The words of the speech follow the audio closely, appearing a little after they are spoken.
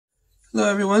Hello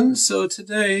everyone. So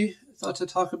today I thought to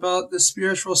talk about the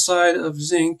spiritual side of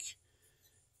zinc.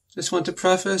 Just want to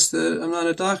preface that I'm not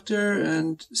a doctor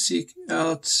and seek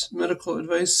out medical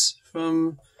advice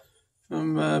from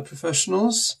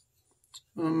professionals,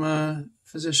 from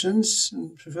physicians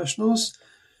and professionals.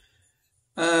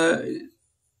 I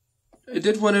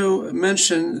did want to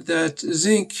mention that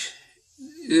zinc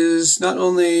is not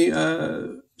only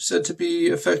said to be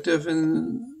effective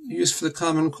in use for the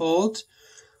common cold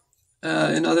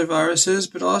and other viruses,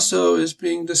 but also is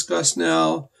being discussed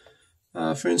now,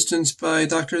 for instance, by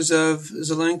Dr.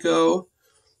 Zelenko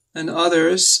and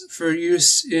others for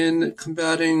use in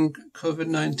combating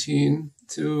COVID-19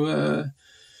 to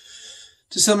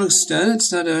some extent.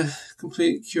 It's not a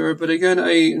complete cure, but again,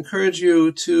 I encourage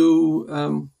you to,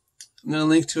 I'm going to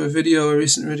link to a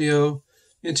recent video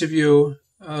interview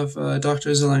of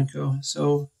Dr. Zelenko.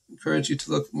 So encourage you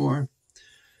to look more.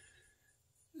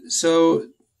 So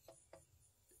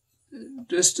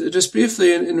just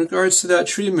briefly in regards to that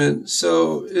treatment,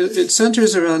 so it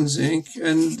centers around zinc,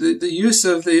 and the use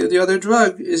of the other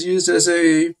drug is used as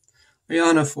a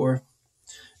ionophore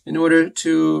in order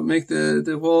to make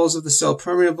the walls of the cell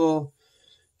permeable,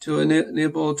 to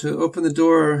enable to open the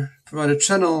door, provide a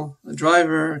channel, a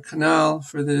driver, a canal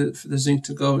for the zinc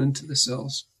to go into the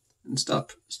cells and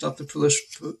stop the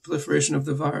proliferation of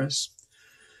the virus.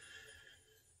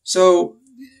 So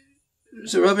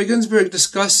Rabbi Ginsburgh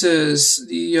discusses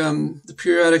the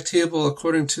periodic table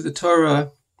according to the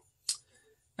Torah,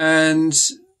 and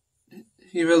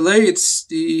he relates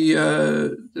the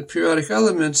periodic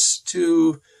elements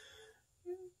to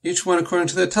each one according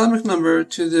to the atomic number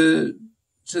to the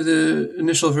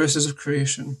initial verses of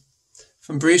creation,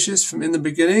 from Bereshit, from in the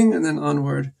beginning, and then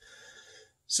onward.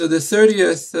 So the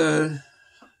 30th,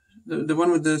 the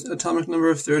one with the atomic number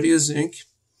of 30 is zinc.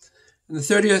 And the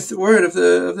 30th word of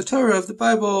the Torah, of the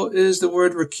Bible, is the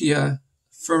word rakia,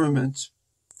 firmament.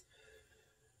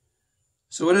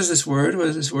 So what is this word? What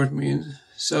does this word mean?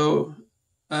 So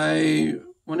I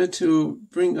wanted to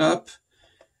bring up,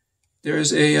 there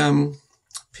is a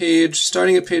page,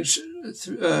 starting at page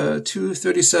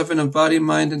 237 of Body,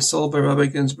 Mind, and Soul by Rabbi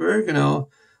Ginsburgh, and I'll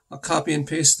copy and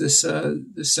paste this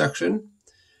section.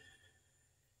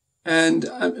 And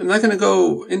I'm not going to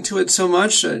go into it so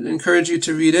much. I encourage you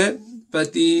to read it.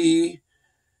 But the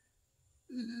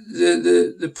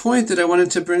point that I wanted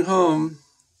to bring home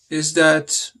is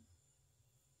that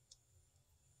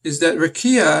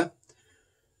rakia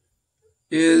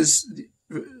is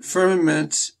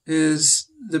firmament, is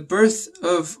the birth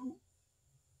of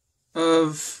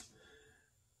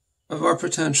our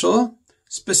potential,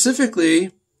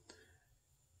 specifically,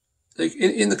 like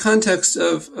in the context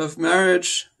of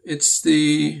marriage. It's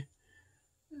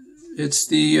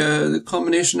the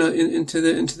culmination into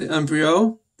the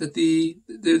embryo, that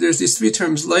there's these three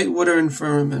terms: light, water, and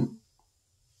firmament.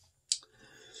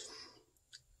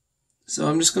 So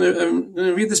I'm going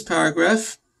to read this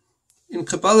paragraph. In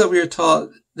Kabbalah, we are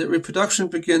taught that reproduction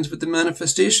begins with the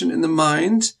manifestation in the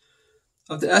mind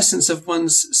of the essence of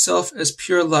one's self as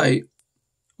pure light,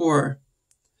 or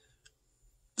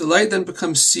the light then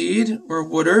becomes seed or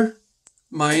water,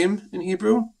 mayim in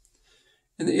Hebrew.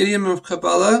 In the idiom of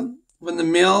Kabbalah, when the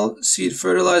male seed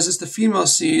fertilizes the female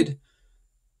seed,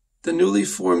 the newly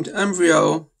formed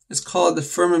embryo is called the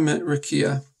firmament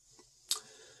rakia.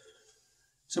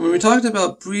 So when we talked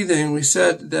about breathing, we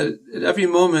said that at every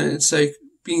moment it's like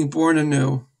being born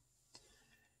anew.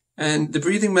 And the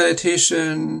breathing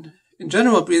meditation, in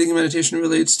general, breathing meditation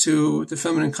relates to the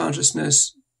feminine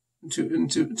consciousness, to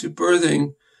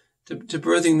birthing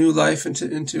new life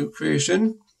into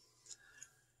creation.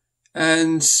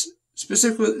 And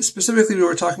specifically, we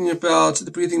were talking about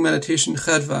the breathing meditation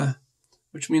chedva,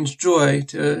 which means joy,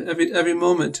 to every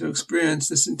moment to experience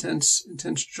this intense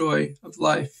joy of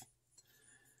life.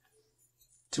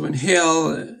 To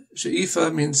inhale,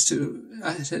 she'ifa, means to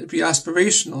be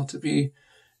aspirational,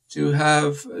 to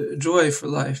have joy for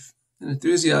life and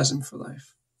enthusiasm for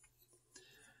life.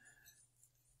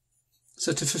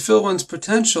 So to fulfill one's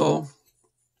potential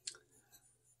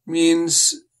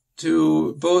means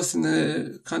to, both in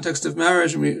the context of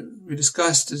marriage, and we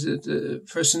discussed, is it the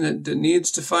person that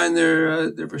needs to find their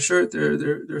bashert,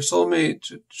 their soulmate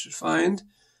should find,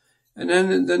 and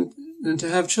then to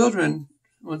have children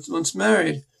once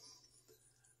married.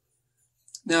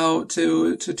 Now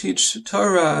to teach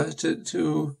Torah,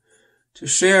 to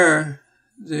share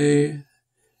the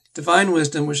divine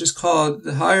wisdom, which is called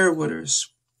the higher waters,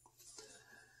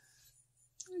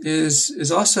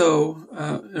 is also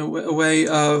a way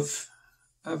of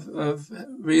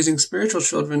raising spiritual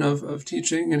children, of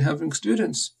teaching and having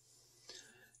students.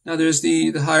 Now there's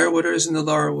the higher waters and the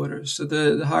lower waters. So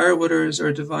the higher waters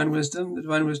are divine wisdom, the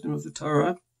divine wisdom of the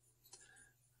Torah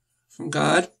from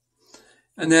God.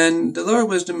 And then the lower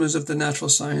wisdom is of the natural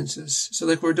sciences. So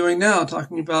like we're doing now,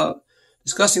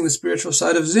 discussing the spiritual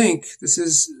side of Zinc, this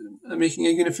is making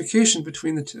a unification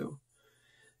between the two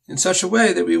in such a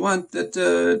way that we want that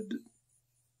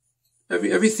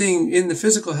everything in the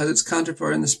physical has its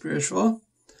counterpart in the spiritual.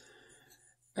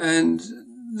 And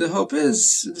the hope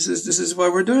is, this is why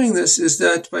we're doing this, is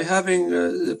that by having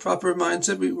the proper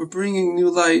mindset, we're bringing new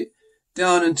light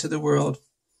down into the world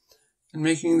and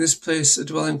making this place a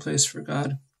dwelling place for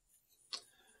God.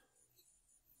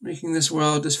 Making this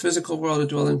world, this physical world, a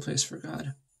dwelling place for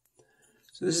God.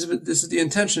 So this is the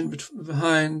intention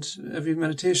behind every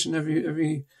meditation,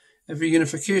 every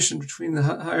unification between the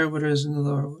higher waters and the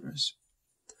lower waters.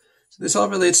 So this all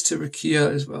relates to rakia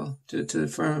as well, to the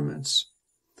firmaments.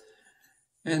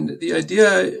 And the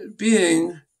idea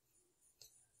being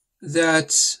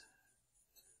that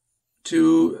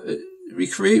to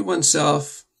recreate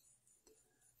oneself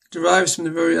derives from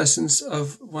the very essence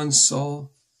of one's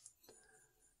soul,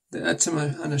 the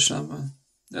etzem haneshamah,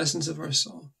 the essence of our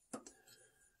soul.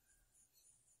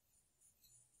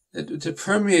 To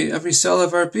permeate every cell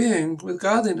of our being with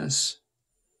godliness.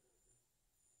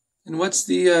 And what's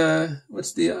the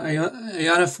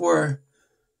ionophore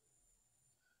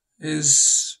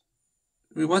is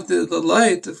we want the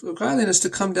light of godliness to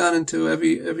come down into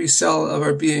every cell of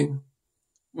our being.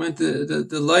 We want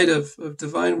the light of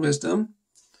divine wisdom,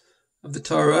 of the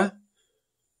Torah,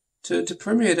 to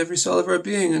permeate every cell of our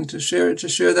being and to share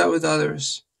that with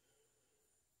others.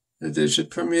 That they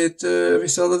should permeate every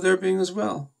cell of their being as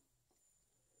well.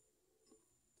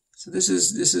 So this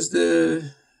is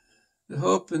the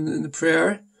hope and the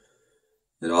prayer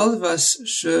that all of us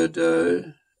should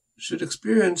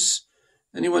experience.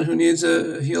 Anyone who needs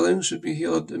a healing should be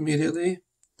healed immediately.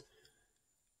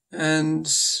 And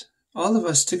all of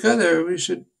us together, we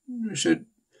should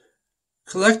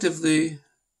collectively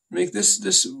make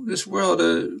this world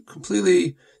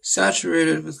completely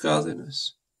saturated with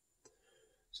godliness.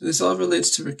 So this all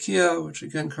relates to rakia, which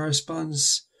again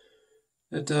corresponds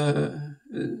at the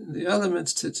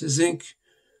elements to Zinc,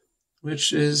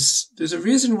 which is, there's a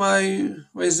reason why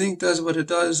Zinc does what it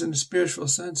does in a spiritual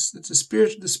sense. It's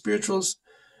the spiritual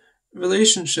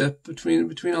relationship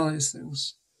between all these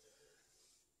things.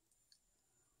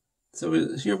 So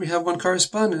here we have one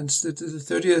correspondence, that the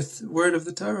 30th word of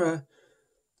the Torah,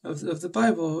 of the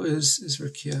Bible, is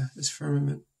rakia, is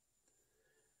firmament.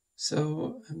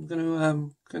 So I'm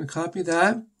going to copy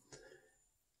that,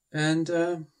 and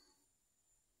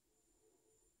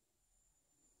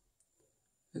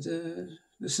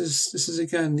this is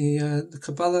again the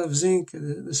Kabbalah of Zinc,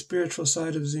 the spiritual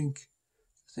side of Zinc.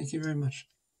 Thank you very much.